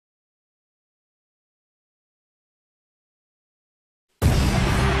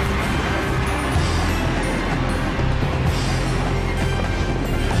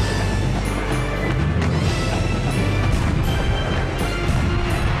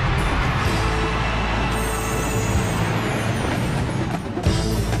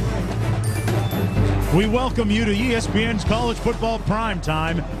We welcome you to ESPN's College Football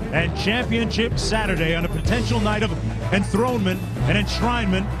Primetime and Championship Saturday on a potential night of enthronement and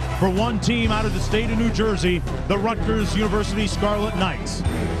enshrinement for one team out of the state of New Jersey, the Rutgers University Scarlet Knights.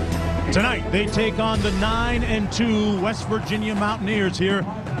 Tonight, they take on the 9-2 West Virginia Mountaineers here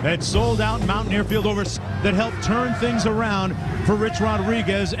at sold-out Mountaineer Field that helped turn things around for Rich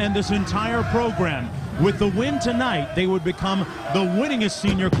Rodriguez and this entire program. With the win tonight, they would become the winningest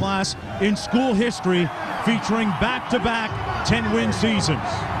senior class in school history, featuring back-to-back 10-win seasons.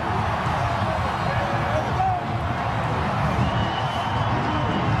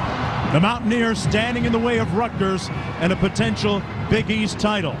 The Mountaineers standing in the way of Rutgers and a potential Big East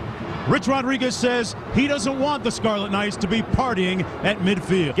title. Rich Rodriguez says he doesn't want the Scarlet Knights to be partying at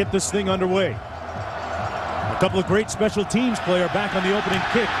midfield. Get this thing underway. A couple of great special teams player back on the opening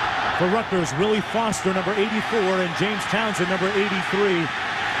kick for Rutgers. Willie Foster, number 84, and James Townsend, number 83.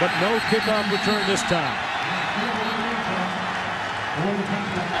 But no kickoff return this time.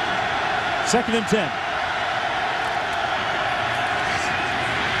 2nd and 10.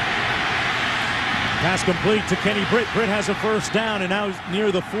 Pass complete to Kenny Britt. Britt has a first down and now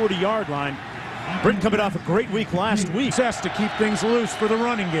near the 40-yard line. Britt coming off a great week last week. Success to keep things loose for the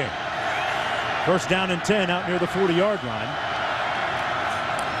running game. First down and 10 out near the 40-yard line.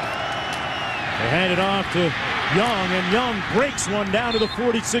 They hand it off to Young, and Young breaks one down to the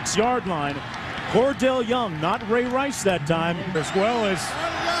 46-yard line. Cordell Young, not Ray Rice that time. As well as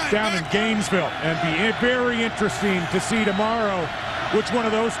down in Gainesville. And be very interesting to see tomorrow which one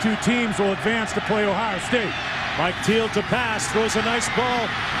of those two teams will advance to play Ohio State. Mike Teal to pass, throws a nice ball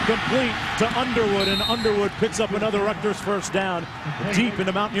complete to Underwood, and Underwood picks up another Rutgers first down deep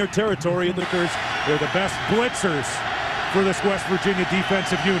into Mountaineer territory. And they're the best blitzers for this West Virginia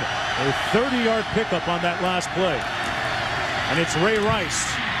defensive unit. A 30-yard pickup on that last play. And it's Ray Rice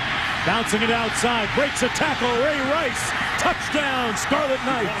bouncing it outside, breaks a tackle. Ray Rice, touchdown, Scarlet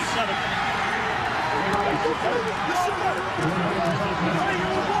Knights.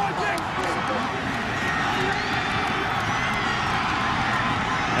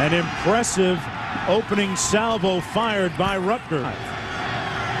 An impressive opening salvo fired by Rutgers.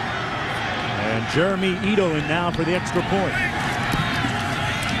 And Jeremy Ito in now for the extra point.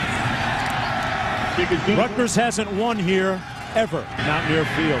 Rutgers hasn't won here ever. Mountaineer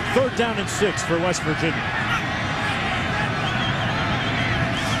Field. 3rd down and 6 for West Virginia.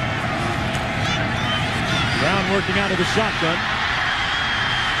 Brown working out of the shotgun.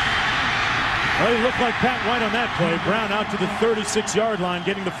 Well, he looked like Pat White on that play. Brown out to the 36-yard line,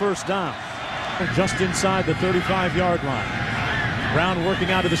 getting the first down. Just inside the 35-yard line. Brown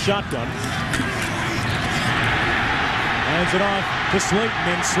working out of the shotgun. Hands it off to Slayton,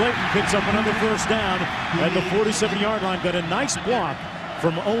 and Slayton picks up another first down at the 47-yard line. Got a nice block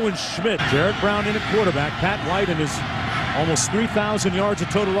from Owen Schmidt. Jared Brown in at quarterback. Pat White and his almost 3,000 yards of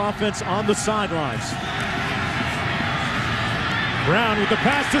total offense on the sidelines. Brown with the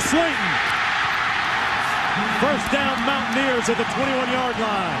pass to Slayton. First down, Mountaineers at the 21-yard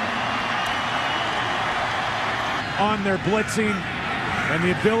line. On their blitzing and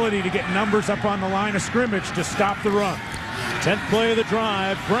the ability to get numbers up on the line of scrimmage to stop the run. 10th play of the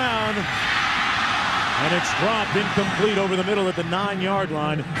drive, Brown, and it's dropped incomplete over the middle at the 9-yard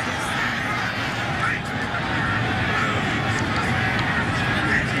line.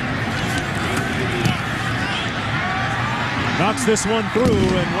 Knocks this one through,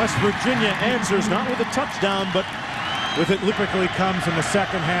 and West Virginia answers not with a touchdown, but with it typically comes in the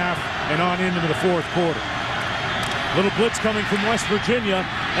second half and on into the fourth quarter. Little blitz coming from West Virginia,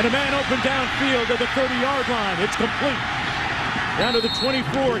 and a man open downfield at the 30-yard line. It's complete. Down to the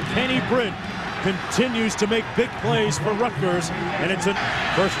 24, Kenny Britt continues to make big plays for Rutgers, and it's a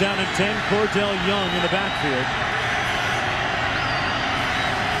first down and 10, Cordell Young in the backfield.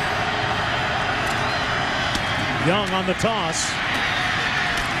 Young on the toss.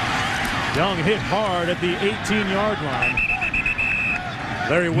 Young hit hard at the 18-yard line.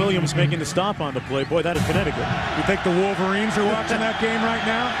 Larry Williams making the stop on the play. Boy, that is Connecticut. You think the Wolverines are watching that game right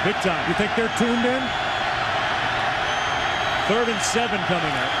now? Big time. You think they're tuned in? 3rd and 7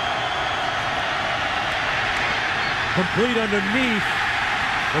 coming up. Complete underneath,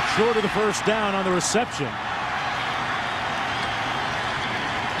 but short of the first down on the reception.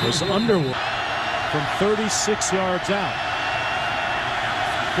 Was Underwood from 36 yards out.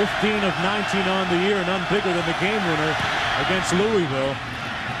 15 of 19 on the year, none bigger than the game winner against Louisville.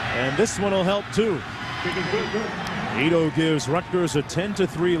 And this one will help too. Ito gives Rutgers a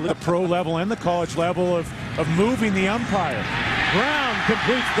 10-3 lead. The pro level and the college level of moving the umpire. Brown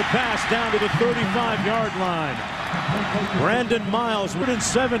completes the pass down to the 35-yard line. Brandon Miles, 3rd and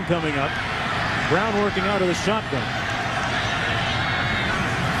 7 coming up. Brown working out of the shotgun.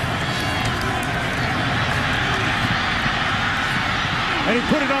 And he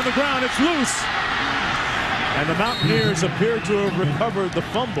put it on the ground. It's loose. And the Mountaineers appear to have recovered the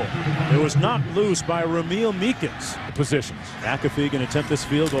fumble. It was knocked loose by Ramil Meekins. Positions. McAfee can attempt this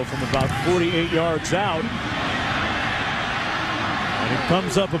field goal from about 48 yards out. And it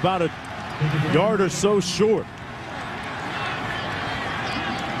comes up about a yard or so short.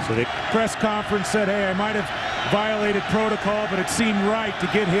 So the press conference said, hey, I might have violated protocol, but it seemed right to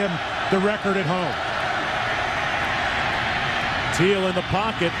get him the record at home. Teal in the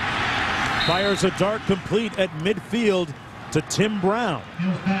pocket. Fires a dart complete at midfield to Tim Brown.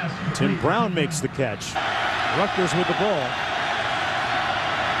 Tim Brown makes the catch. Rutgers with the ball.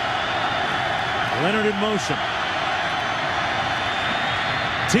 Leonard in motion.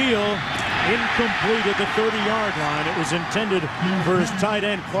 Teal incomplete at the 30-yard line. It was intended for his tight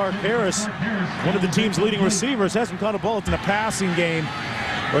end, Clark Harris. One of the team's leading receivers hasn't caught a ball in a passing game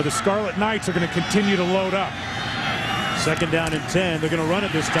where the Scarlet Knights are going to continue to load up. Second down and 10. They're going to run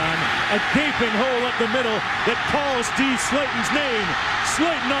it this time. A gaping hole up the middle that calls D. Slayton's name.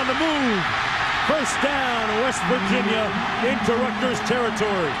 Slayton on the move. First down, West Virginia into Rutgers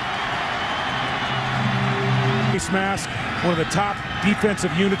territory. Face mask, one of the top defensive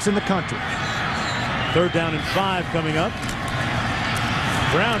units in the country. Third down and 5 coming up.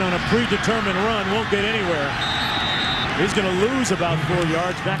 Brown on a predetermined run won't get anywhere. He's going to lose about 4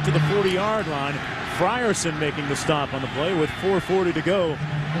 yards back to the 40-yard line. Frierson making the stop on the play with 4:40 to go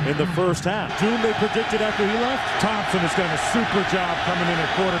in the first half. Doom they predicted after he left. Thompson has done a super job coming in at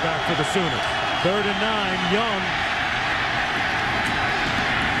quarterback for the Sooners. Third and 9, Young.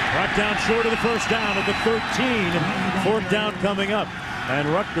 Brought down short of the first down at the 13. Fourth down coming up. And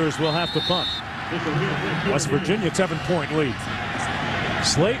Rutgers will have to punt. West Virginia 7-point lead.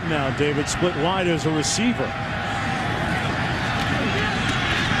 Slayton now, David, split wide as a receiver.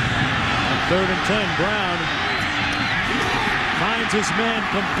 Third and 10, Brown finds his man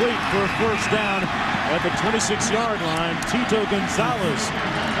complete for a first down at the 26-yard line. Tito Gonzalez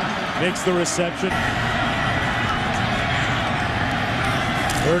makes the reception.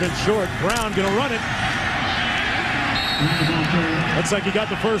 Third and short, Brown gonna run it. Looks like he got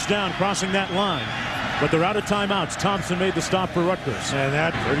the first down crossing that line. But they're out of timeouts. Thompson made the stop for Rutgers. And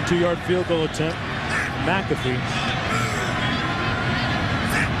that 32-yard field goal attempt, McAfee.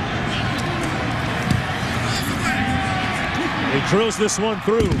 He drills this one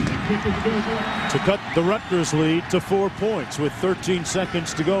through to cut the Rutgers lead to 4 points with 13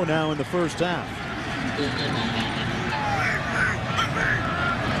 seconds to go now in the first half.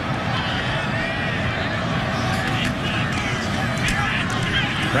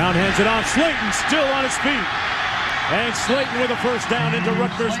 Brown hands it off. Slayton still on his feet. And Slayton with a first down into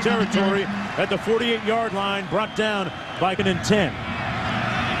Rutgers territory at the 48-yard line, brought down by 10.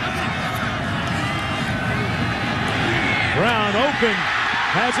 Brown open,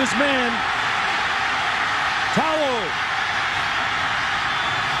 has his man. Towell.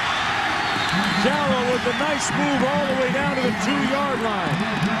 Shallow with a nice move all the way down to the 2-yard line.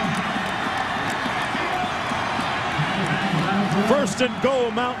 First and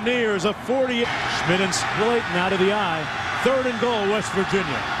goal, Mountaineers, a 40. Schmidt and Slayton out of the eye. Third and goal, West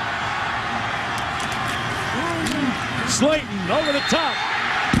Virginia. Slayton over the top.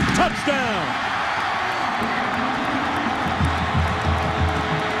 Touchdown.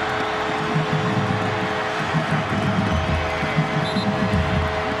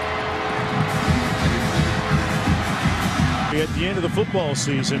 At the end of the football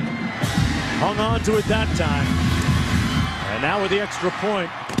season, hung on to it that time. And now with the extra point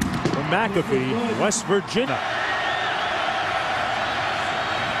from McAfee, West Virginia.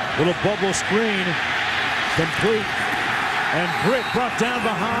 Little bubble screen, complete. And Britt brought down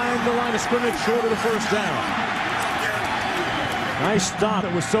behind the line of scrimmage short of the first down. Nice stop.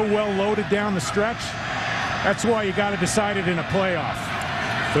 It was so well loaded down the stretch. That's why you got to decide it in a playoff.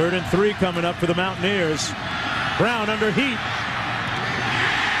 Third and 3 coming up for the Mountaineers. Brown under heat.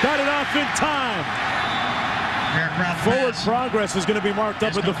 Got it off in time. Forward progress is going to be marked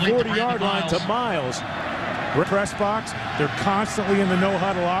up at the 40-yard line to Miles. Press box, they're constantly in the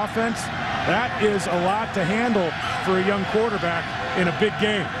no-huddle offense. That is a lot to handle for a young quarterback in a big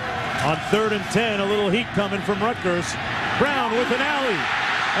game. On third and 10, a little heat coming from Rutgers. Brown with an alley,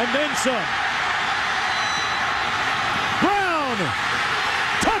 and then some. Brown!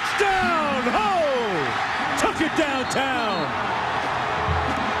 Touchdown! Ho! Took it downtown.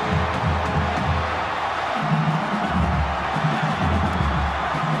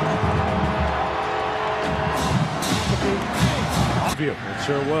 It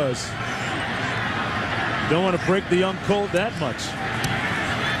sure was. don't want to break the young Colt that much.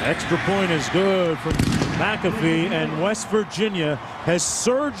 Extra point is good from McAfee, and West Virginia has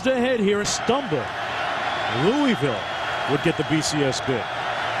surged ahead here and stumbled. Louisville would get the BCS bid.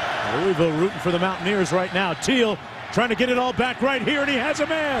 Louisville rooting for the Mountaineers right now. Teal trying to get it all back right here, and he has a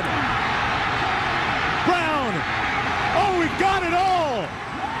man. Brown. Oh, he got it all.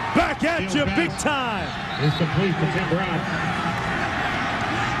 Back at you big time. It's complete for Tim Brown.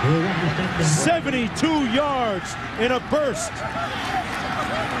 72 yards in a burst.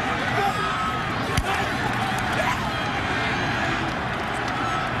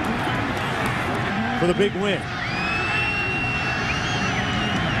 For the big win.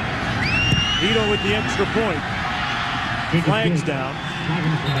 Ito with the extra point. Flags down.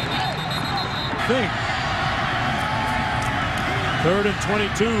 Fink. 3rd and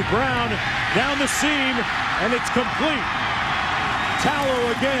 22. Brown down the seam, and it's complete. Tallow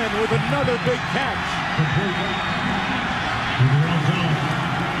again with another big catch.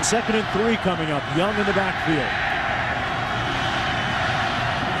 2nd and 3 coming up. Young in the backfield.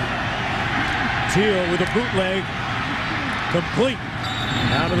 Teal with a bootleg. Complete.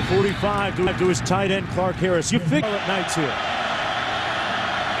 Down to the 45 to his tight end, Clark Harris. You figure at Knights here.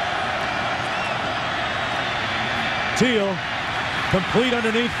 Teal complete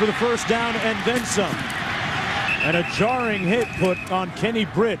underneath for the first down and then some. And a jarring hit put on Kenny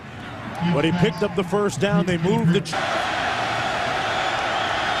Britt. But he picked up the first down. They moved the...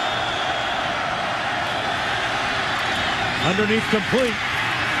 Underneath complete.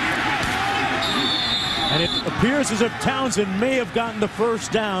 And it appears as if Townsend may have gotten the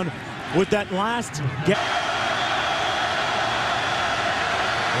first down with that last gap.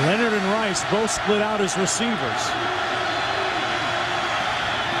 Leonard and Rice both split out as receivers.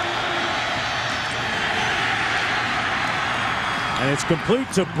 And it's complete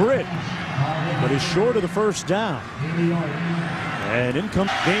to Britt, but he's short of the first down. And in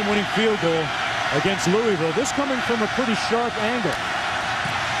comes game-winning field goal against Louisville. This coming from a pretty sharp angle.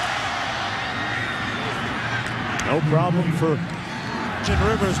 No problem for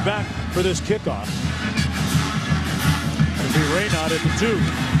Rivers back for this kickoff. It'll be Raynaud at the 2.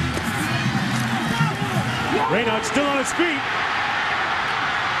 Raynaud still on his feet.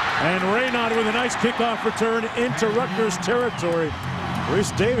 And Raynaud with a nice kickoff return into Rutgers territory.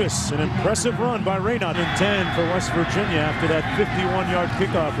 Reese Davis, an impressive run by Raynaud. In 10 for West Virginia after that 51-yard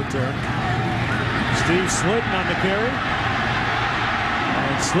kickoff return. Steve Slayton on the carry.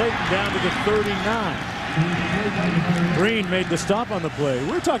 And Slayton down to the 39. Green made the stop on the play.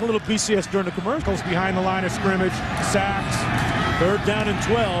 We were talking a little BCS during the commercials. Behind the line of scrimmage, sacks. 3rd down and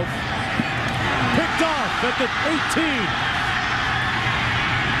 12. Picked off at the 18.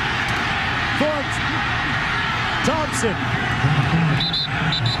 Thompson.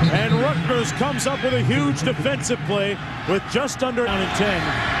 And Rutgers comes up with a huge defensive play with just under down and 10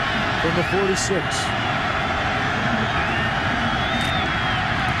 from the 46.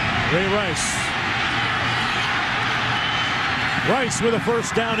 Ray Rice. Rice with a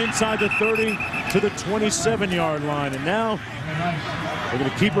first down inside the 30 to the 27-yard line. And now they're going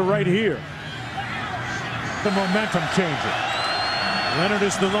to keep it right here. The momentum changer. Leonard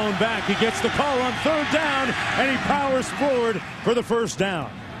is the lone back. He gets the call on 3rd down, and he powers forward for the first down.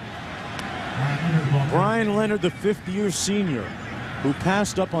 Brian Leonard, the 5th-year senior, who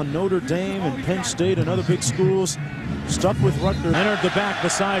passed up on Notre Dame and Penn State and other big schools, stuck with Rutgers. Leonard the back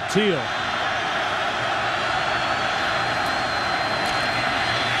beside Teal.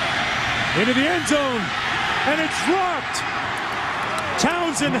 Into the end zone, and it's dropped.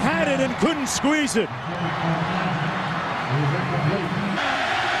 Townsend had it and couldn't squeeze it.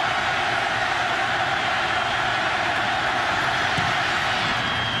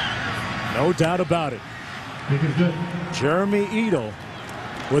 No doubt about it. Jeremy Ito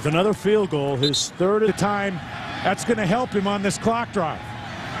with another field goal, his 3rd at the time. That's going to help him on this clock drive.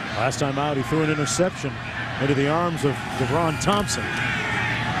 Last time out, he threw an interception into the arms of DeVron Thompson.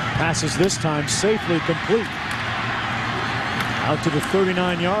 Passes this time safely complete. Out to the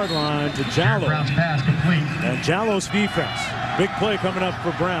 39-yard line to Jallow. Brown's pass complete. And Jallow's defense. Big play coming up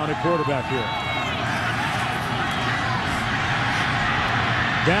for Brown at quarterback here.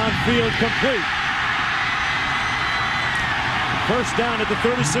 Downfield complete. First down at the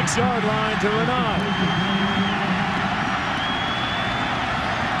 36-yard line to Raynaud.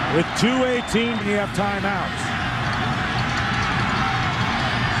 With 2:18, you have timeouts.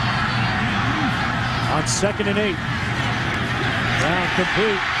 On 2nd and 8. Brown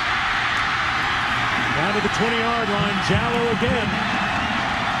complete. Down to the 20-yard line. Jallow again.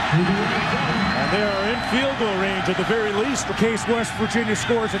 And They are in field goal range at the very least. In case West Virginia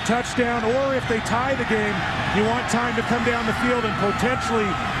scores a touchdown, or if they tie the game, you want time to come down the field and potentially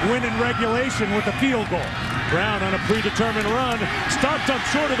win in regulation with a field goal. Brown on a predetermined run, stopped up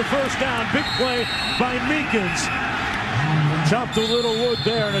short of the first down. Big play by Meekins. Chopped a little wood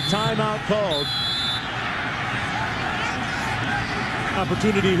there and a timeout called.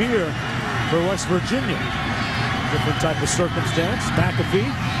 Opportunity here for West Virginia. Different type of circumstance.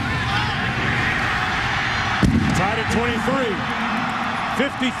 McAfee. Tied at 23.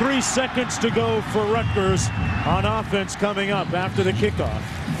 53 seconds to go for Rutgers on offense coming up after the kickoff.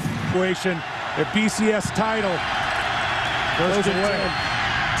 The BCS title Goes away.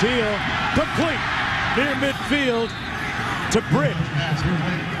 Teal complete near midfield to Britt.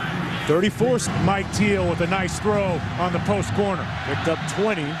 34. Mike Teal with a nice throw on the post corner. Picked up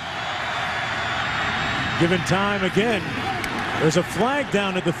 20. Given time again. There's a flag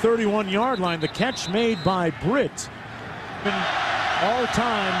down at the 31-yard line. The catch made by Britt. All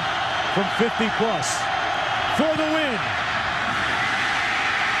time from 50 plus for the win.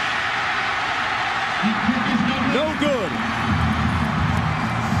 No good.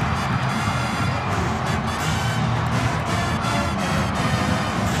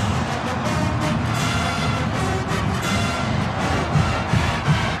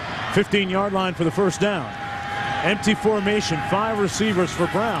 $15-yard line for the first down. Empty formation, 5 receivers for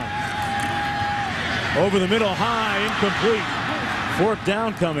Brown. Over the middle, high, incomplete. Fourth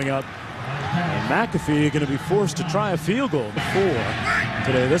down coming up. And McAfee going to be forced to try a field goal. 4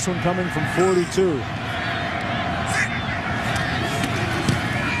 today. This one coming from 42.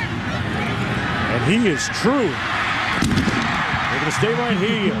 And he is true. They're going to stay right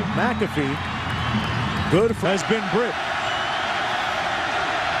here. McAfee. Good has been Britt.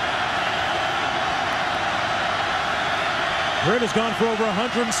 Britt has gone for over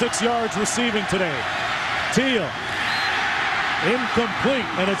 106 yards receiving today. Teal. Incomplete,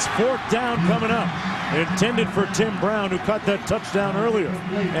 and it's fourth down coming up. Intended for Tim Brown, who caught that touchdown earlier.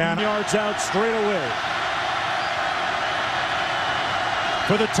 And yards out straight away.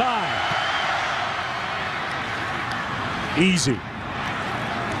 For the tie. Easy.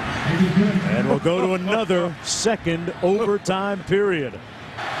 And we'll go to another second overtime period.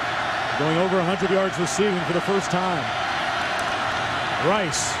 Going over 100 yards receiving for the first time.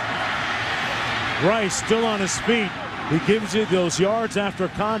 Rice still on his feet. He gives you those yards after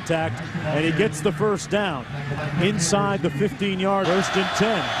contact, and he gets the first down inside the 15-yard. First and 10.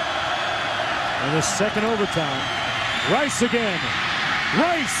 And the second overtime. Rice again.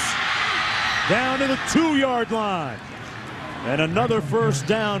 Rice down to the 2-yard line. And another first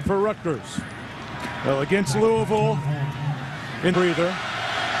down for Rutgers. Well, against Louisville. In breather.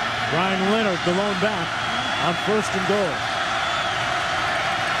 Brian Leonard, the lone back, on first and goal.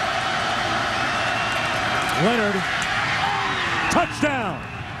 Leonard, touchdown!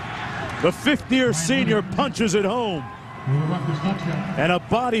 The fifth-year senior punches it home. And a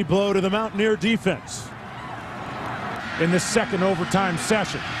body blow to the Mountaineer defense. In the second overtime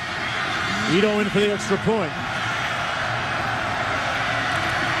session. Ito in for the extra point.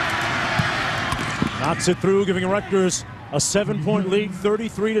 Knocks it through, giving Rutgers a 7-point lead,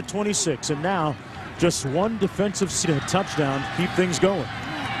 33-26. And now just one defensive touchdown to keep things going.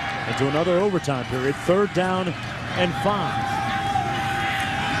 Into another overtime period. Third down and 5.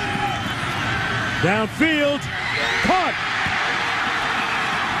 Downfield. Caught.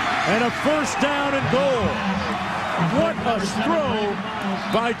 And a first down and goal. What a throw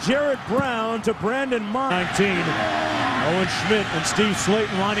by Jarrett Brown to Brandon Mott. 19. Owen Schmidt and Steve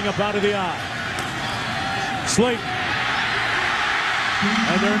Slayton lining up out of the eye. Slayton.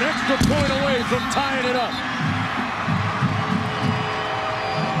 And they're an extra point away from tying it up.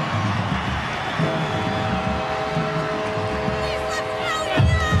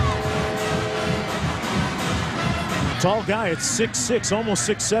 Tall guy at 6'6", almost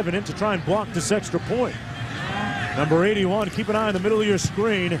 6'7", in to try and block this extra point. Number 81, keep an eye on the middle of your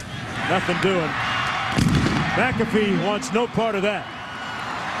screen. Nothing doing. McAfee wants no part of that.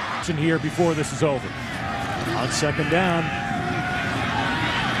 Here before this is over. On second down.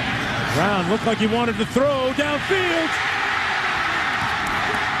 Brown looked like he wanted to throw downfield.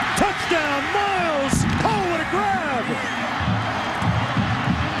 Touchdown, Miles! Oh, what a grab!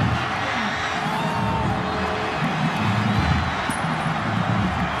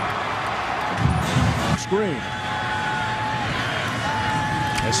 Screen.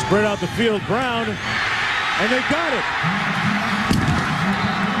 They spread out the field, Brown, and they got it.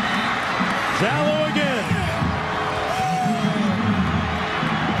 Jallow again.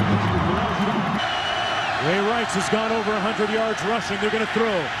 Ray Rice has gone over 100 yards rushing. They're going to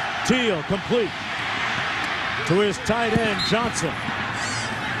throw. Teal complete to his tight end, Johnson.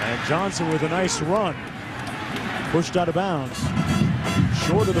 And Johnson with a nice run. Pushed out of bounds.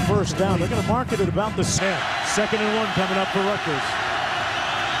 Short of the first down. They're going to mark it at about the 10. 2nd and 1 coming up for Rutgers.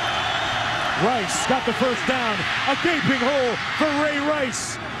 Rice got the first down. A gaping hole for Ray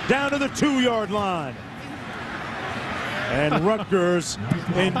Rice down to the 2-yard line. And Rutgers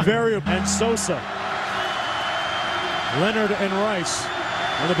invariable. And Sosa. Leonard and Rice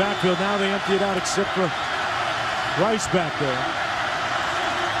in the backfield. Now they empty it out except for Rice back there.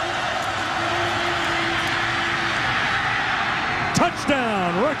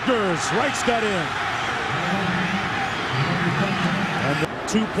 Touchdown, Rutgers. Rice got in. And the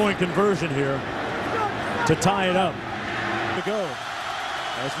 2-point conversion here to tie it up. To go.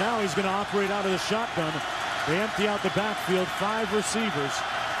 As now he's going to operate out of the shotgun. They empty out the backfield. 5 receivers.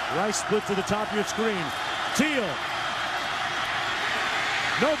 Rice split to the top of your screen. Teal.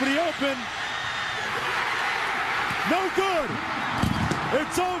 Nobody open. No good.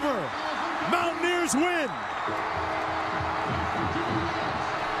 It's over. Mountaineers win.